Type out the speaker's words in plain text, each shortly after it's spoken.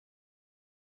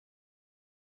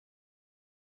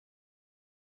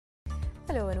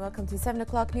Hello and welcome to 7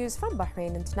 o'clock news from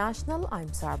Bahrain International.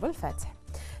 I'm Sarah Bulletins.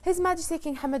 His Majesty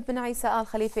King Hamad bin Isa Al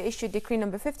Khalifa issued Decree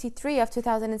number 53 of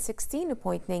 2016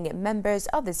 appointing members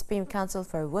of the Supreme Council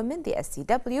for Women, the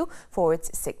SCW, for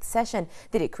its 6th session.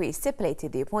 The decree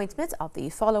stipulated the appointment of the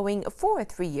following for a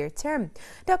 3-year term: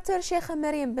 Dr. Sheikha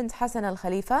Maryam bint Hassan Al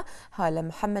Khalifa, Hala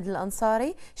Muhammad Al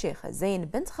Ansari, Sheikha Zain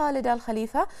bint Khalid Al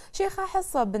Khalifa, Sheikha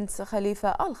Hassa bint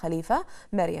Khalifa Al Khalifa,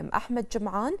 Maryam Ahmed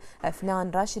Jum'an,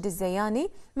 Afnan Rashid Al Zayani,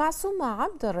 Masuma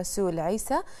Abd Al Rasul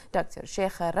Isa, Dr.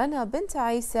 Sheikha Rana bint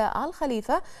Isa Al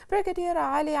Khalifa, Brigadier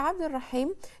Ali Abdul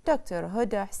Rahim, Dr.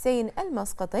 Huda Hussein Al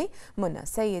Masqati, Munna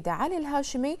Sayyid Ali Al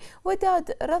Hashimi,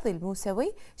 Wadad Radhi Al Musawi,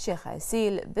 Sheikh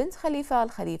Asil bint Khalifa Al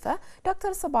Khalifa,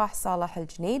 Dr. Sabah Salah Al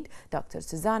Jnaid, Dr.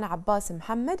 Susanna Abbas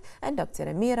Muhammad, and Dr.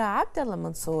 Amira Abdullah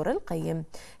Mansour Al Qayyim.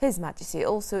 His Majesty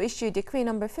also issued Decree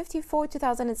number 54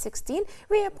 2016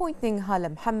 reappointing Hala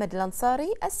Muhammad Al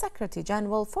Ansari as Secretary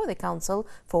General for the Council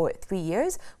for 3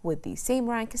 years, with the same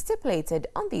rank stipulated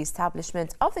on the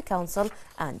establishment of the Council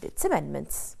and its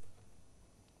amendments.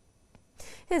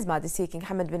 His Majesty King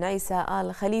Hamad bin Isa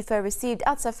Al Khalifa received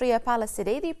at Safriya Palace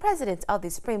today the President of the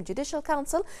Supreme Judicial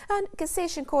Council and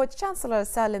Cassation Court Chancellor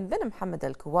Salim bin Mohammed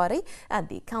Al Kuwari and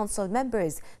the Council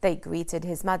members. They greeted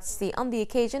His Majesty on the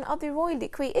occasion of the Royal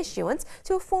Decree issuance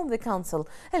to form the Council.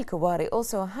 Al Kuwari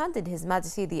also handed His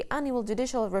Majesty the Annual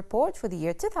Judicial Report for the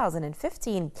year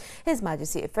 2015. His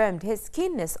Majesty affirmed his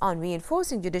keenness on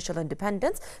reinforcing judicial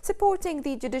independence, supporting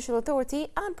the judicial authority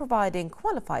and providing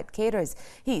qualified cadres.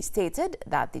 He stated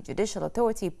that the judicial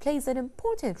authority plays an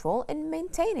important role in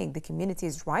maintaining the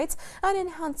community's rights and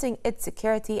enhancing its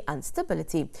security and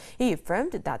stability. He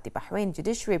affirmed that the Bahrain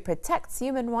judiciary protects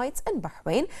human rights in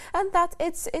Bahrain and that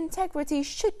its integrity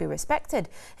should be respected.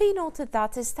 He noted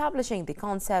that establishing the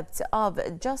concept of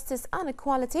justice and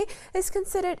equality is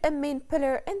considered a main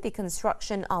pillar in the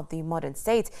construction of the modern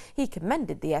state. He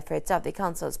commended the efforts of the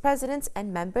Council's presidents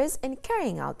and members in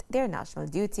carrying out their national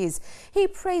duties. He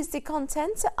praised the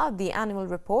content of the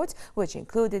annual report, which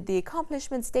included the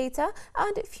accomplishments data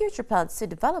and future plans to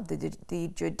develop the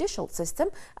judicial system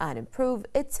and improve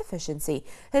its efficiency.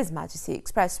 His Majesty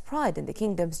expressed pride in the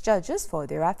kingdom's judges for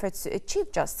their efforts to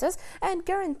achieve justice and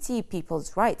guarantee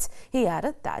people's rights. He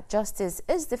added that justice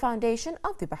is the foundation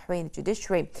of the Bahrain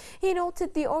judiciary. He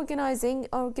noted the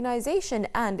organization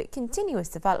and continuous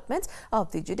development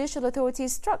of the judicial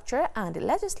authority's structure and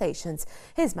legislations.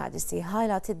 His Majesty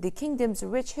highlighted the kingdom's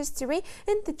rich history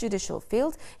in the judicial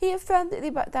field. He affirmed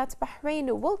that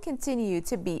Bahrain will continue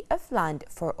to be a land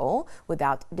for all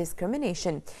without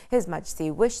discrimination. His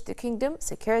Majesty wished the kingdom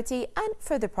security and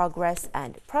further progress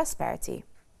and prosperity.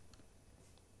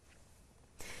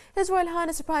 His Royal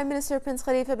Highness Prime Minister Prince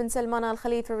Khalifa bin Salman Al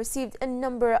Khalifa received a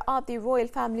number of the royal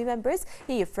family members.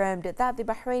 He affirmed that the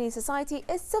Bahraini society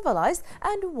is civilized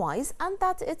and wise and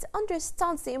that it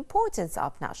understands the importance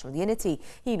of national unity.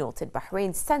 He noted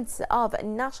Bahrain's sense of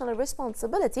national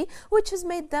responsibility, which has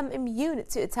made them immune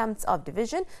to attempts of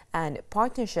division and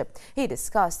partnership. He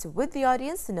discussed with the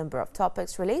audience a number of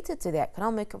topics related to the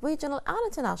economic, regional and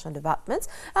international developments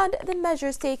and the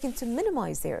measures taken to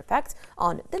minimize their effect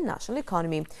on the national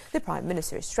economy. The Prime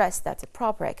Minister stressed that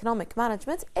proper economic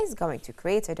management is going to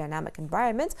create a dynamic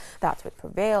environment that would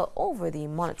prevail over the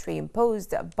monetary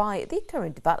imposed by the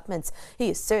current developments. He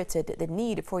asserted the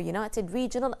need for united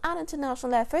regional and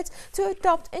international efforts to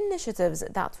adopt initiatives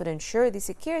that would ensure the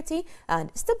security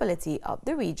and stability of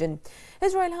the region.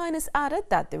 His Royal Highness added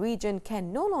that the region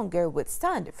can no longer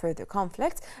withstand further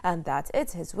conflict and that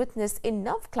it has witnessed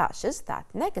enough clashes that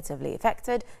negatively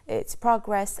affected its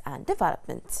progress and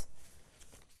development.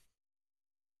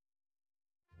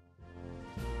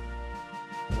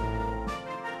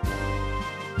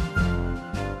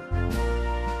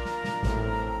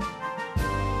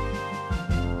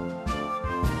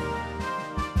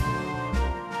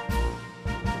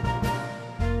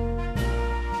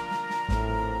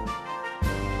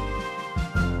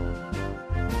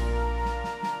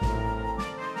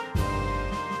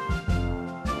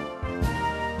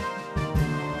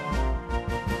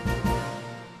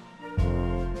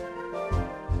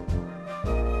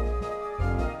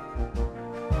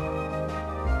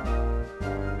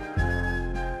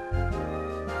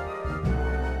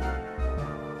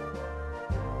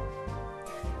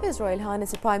 His Royal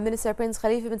Highness Prime Minister Prince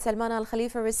Khalifa bin Salman Al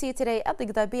Khalifa received today at the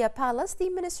Qadaibiya Palace the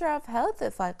Minister of Health,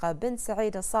 Faiqa bin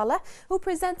Saeed Al Saleh, who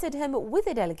presented him with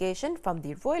a delegation from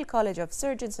the Royal College of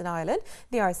Surgeons in Ireland,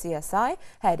 the RCSI,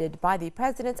 headed by the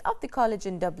President of the College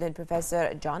in Dublin,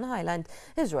 Professor John Hyland.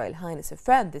 His Royal Highness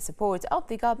affirmed the support of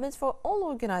the government for all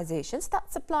organisations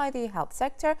that supply the health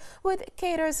sector with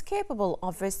cadres capable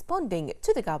of responding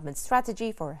to the government's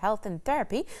strategy for health and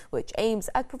therapy, which aims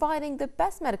at providing the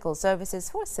best medical services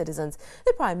for citizens.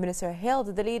 The Prime Minister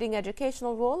hailed the leading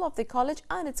educational role of the college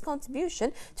and its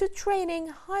contribution to training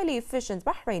highly efficient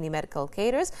Bahraini medical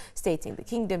cadres, stating the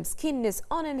kingdom's keenness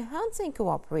on enhancing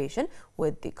cooperation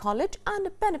with the college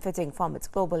and benefiting from its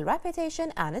global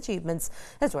reputation and achievements.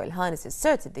 His Royal Highness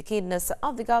asserted the keenness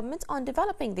of the government on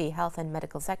developing the health and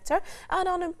medical sector and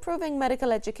on improving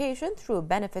medical education through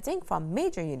benefiting from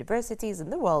major universities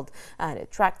in the world and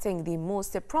attracting the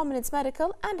most prominent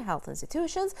medical and health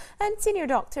institutions and senior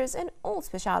doctors in all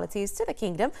specialities to the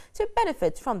kingdom to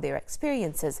benefit from their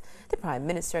experiences. The Prime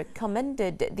Minister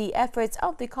commended the efforts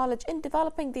of the college in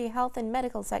developing the health and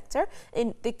medical sector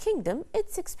in the kingdom,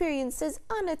 its experiences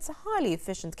and its highly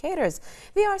efficient cadres.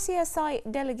 The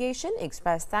RCSI delegation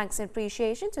expressed thanks and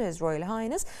appreciation to His Royal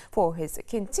Highness for his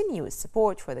continuous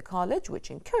support for the college,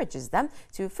 which encourages them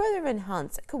to further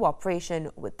enhance cooperation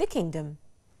with the kingdom.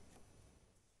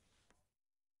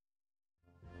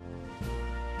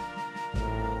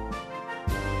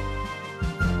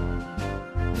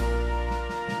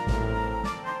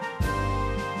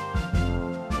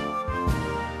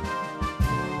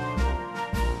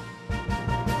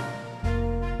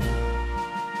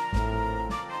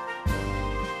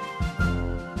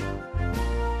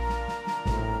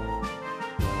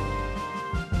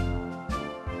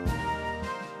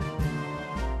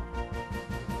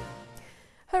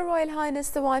 Her Royal Highness,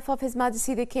 the wife of His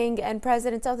Majesty the King and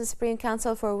President of the Supreme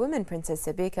Council for Women, Princess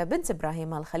Sabika bint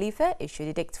Ibrahim Al Khalifa, issued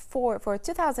Edict 4 for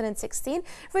 2016,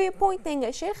 reappointing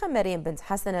Sheikha Maryam bint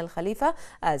Hassan Al Khalifa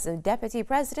as Deputy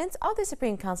President of the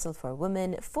Supreme Council for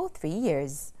Women for 3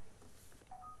 years.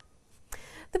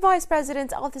 The Vice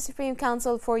President of the Supreme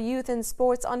Council for Youth and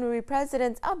Sports, Honorary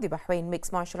President of the Bahrain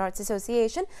Mixed Martial Arts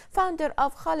Association, founder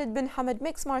of Khalid bin Hamad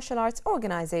Mixed Martial Arts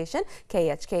Organization,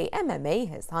 KHK MMA,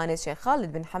 His Highness Sheikh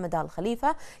Khalid bin Hamad Al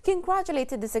Khalifa,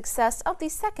 congratulated the success of the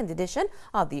second edition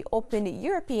of the Open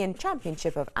European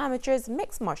Championship of Amateurs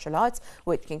Mixed Martial Arts,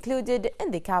 which concluded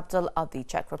in the capital of the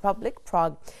Czech Republic,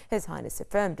 Prague. His Highness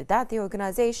affirmed that the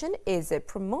organization is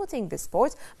promoting the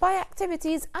sport by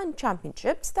activities and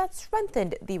championships that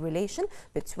strengthened the relation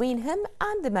between him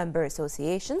and the member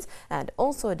associations and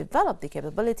also developed the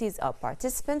capabilities of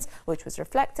participants, which was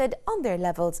reflected on their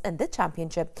levels in the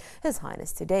championship. His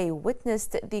Highness today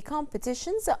witnessed the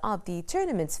competitions of the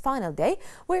tournament's final day,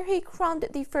 where he crowned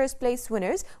the first place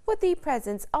winners with the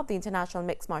presence of the International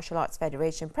Mixed Martial Arts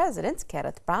Federation President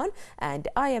Kenneth Brown and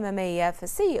IMMAF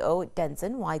CEO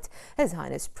Denzin White. His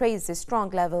Highness praised the strong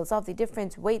levels of the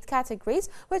different weight categories,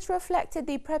 which reflected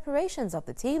the preparations of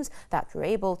the teams that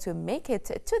were able to make it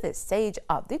to this stage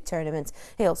of the tournament.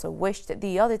 He also wished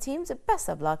the other teams best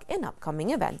of luck in upcoming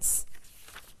events.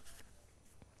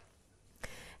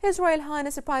 His Royal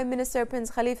Highness Prime Minister Prince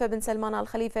Khalifa bin Salman Al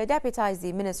Khalifa deputized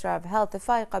the Minister of Health,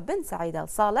 Faiqa bin Saeed Al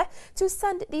Saleh, to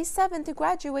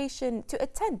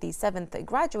attend the seventh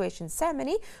graduation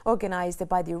ceremony organized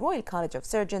by the Royal College of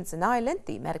Surgeons in Ireland,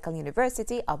 the Medical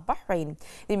University of Bahrain.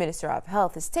 The Minister of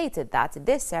Health stated that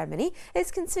this ceremony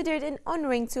is considered an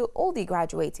honouring to all the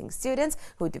graduating students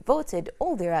who devoted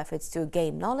all their efforts to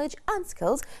gain knowledge and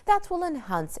skills that will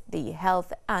enhance the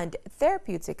health and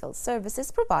therapeutical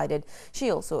services provided. She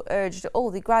also urged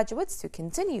all the graduates to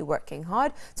continue working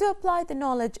hard to apply the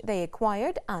knowledge they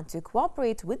acquired and to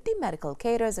cooperate with the medical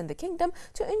cadres in the kingdom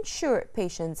to ensure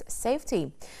patients'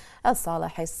 safety. Al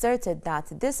Saleh asserted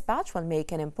that this batch will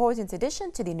make an important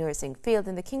addition to the nursing field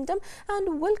in the kingdom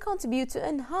and will contribute to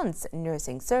enhance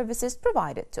nursing services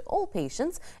provided to all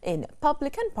patients in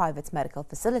public and private medical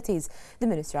facilities. The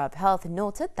Minister of Health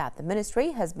noted that the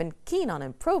ministry has been keen on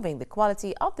improving the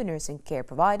quality of the nursing care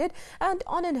provided and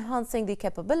on enhancing the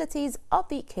capabilities of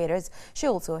the cadres. She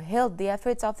also hailed the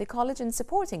efforts of the college in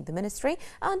supporting the ministry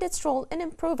and its role in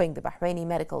improving the Bahraini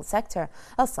medical sector.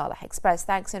 Al Saleh expressed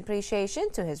thanks and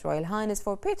appreciation to His Royal Highness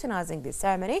for patronizing this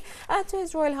ceremony and to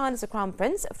His Royal Highness the Crown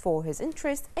Prince for his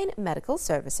interest in medical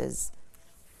services.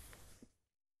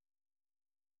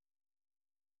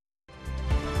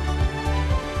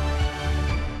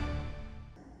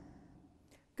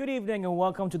 Good evening and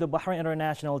welcome to the Bahrain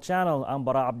International Channel. I'm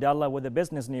Bara Abdallah with the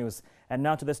business news. And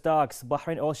now to the stocks.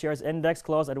 Bahrain Oil Shares Index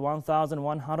closed at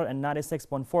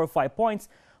 1,196.45 points,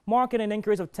 marking an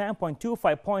increase of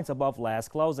 10.25 points above last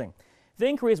closing. The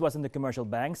increase was in the commercial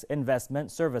banks,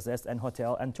 investment, services, and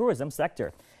hotel and tourism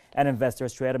sector. And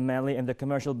investors traded mainly in the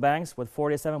commercial banks with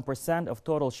 47% of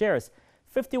total shares.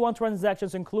 51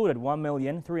 transactions included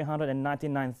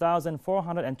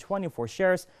 1,399,424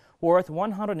 shares worth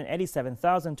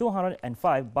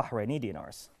 187,205 Bahraini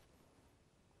dinars.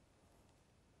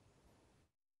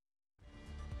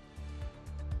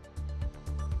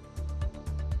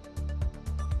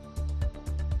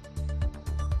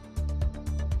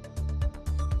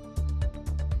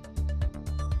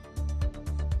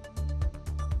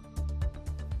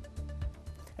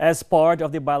 As part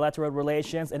of the bilateral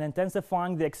relations and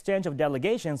intensifying the exchange of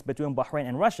delegations between Bahrain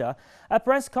and Russia, a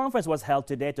press conference was held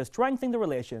today to strengthen the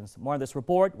relations. More on this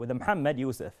report with Mohammed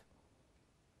Yusuf.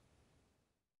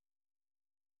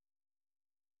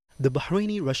 The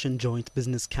Bahraini-Russian Joint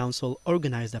Business Council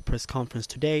organized a press conference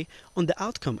today on the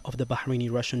outcome of the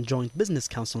Bahraini-Russian Joint Business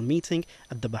Council meeting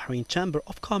at the Bahrain Chamber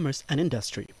of Commerce and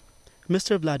Industry.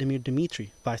 Mr. Vladimir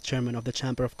Dmitry, Vice Chairman of the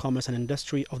Chamber of Commerce and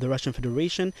Industry of the Russian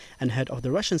Federation and head of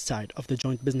the Russian side of the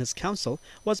Joint Business Council,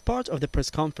 was part of the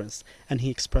press conference, and he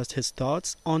expressed his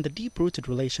thoughts on the deep-rooted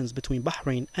relations between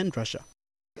Bahrain and Russia.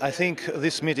 I think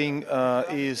this meeting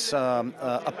is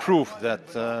a proof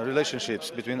that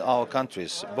relationships between our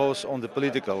countries, both on the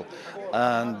political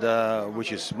and,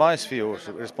 which is my sphere of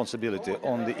responsibility,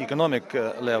 on the economic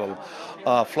level,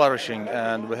 are flourishing,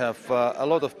 and we have a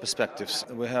lot of perspectives.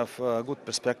 We have a good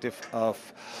perspective of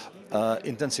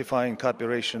intensifying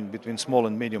cooperation between small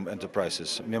and medium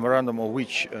enterprises, memorandum of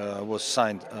which was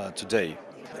signed today.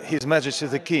 His Majesty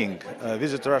the King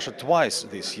visited Russia twice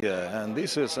this year, and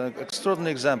this is an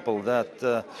extraordinary example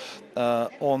that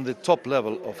on the top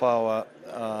level of our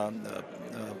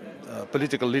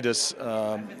political leaders'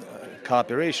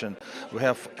 cooperation, we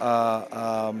have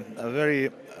a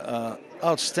very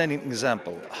outstanding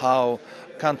example how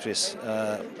countries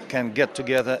can get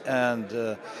together and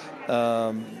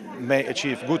may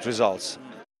achieve good results.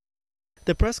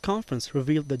 The press conference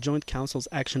revealed the Joint Council's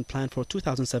action plan for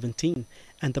 2017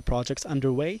 and the projects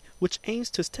underway, which aims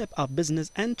to step up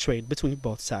business and trade between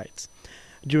both sides.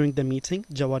 During the meeting,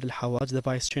 Jawad Al-Hawaj, the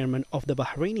Vice Chairman of the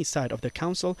Bahraini side of the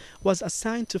Council, was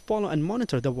assigned to follow and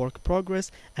monitor the work progress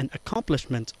and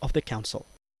accomplishment of the Council.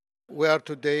 We are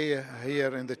today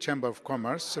here in the Chamber of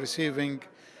Commerce receiving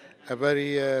a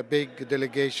very big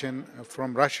delegation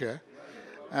from Russia.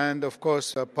 And of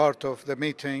course, part of the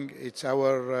meeting, it's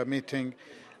our meeting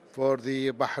for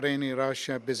the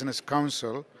Bahraini-Russia Business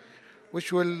Council,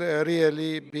 which will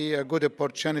really be a good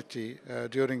opportunity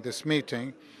during this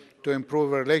meeting to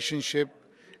improve relationship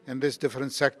in these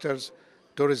different sectors: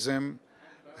 tourism,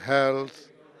 health,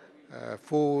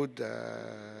 food,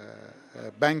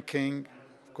 banking.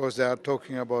 Of course, they are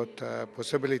talking about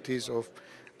possibilities of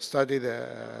study the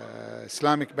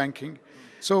Islamic banking.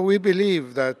 So we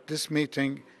believe that this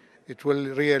meeting, it will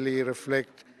really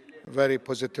reflect very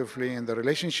positively in the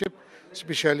relationship,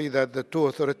 especially that the two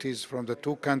authorities from the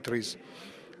two countries,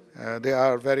 they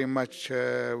are very much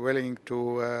willing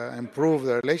to improve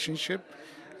the relationship.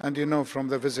 And you know, from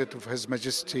the visit of His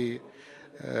Majesty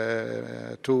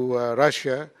to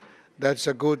Russia, that's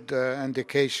a good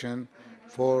indication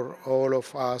for all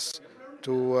of us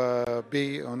to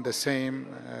be on the same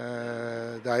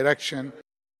direction.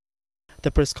 The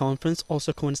press conference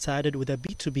also coincided with a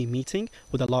B2B meeting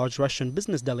with a large Russian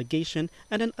business delegation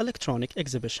and an electronic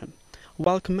exhibition.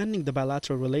 While commending the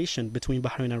bilateral relation between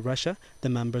Bahrain and Russia, the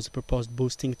members proposed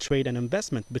boosting trade and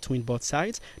investment between both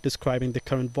sides, describing the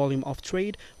current volume of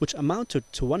trade, which amounted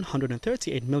to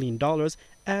 $138 million,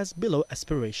 as below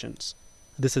aspirations.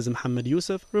 This is Mohammed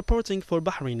Yusuf reporting for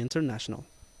Bahrain International.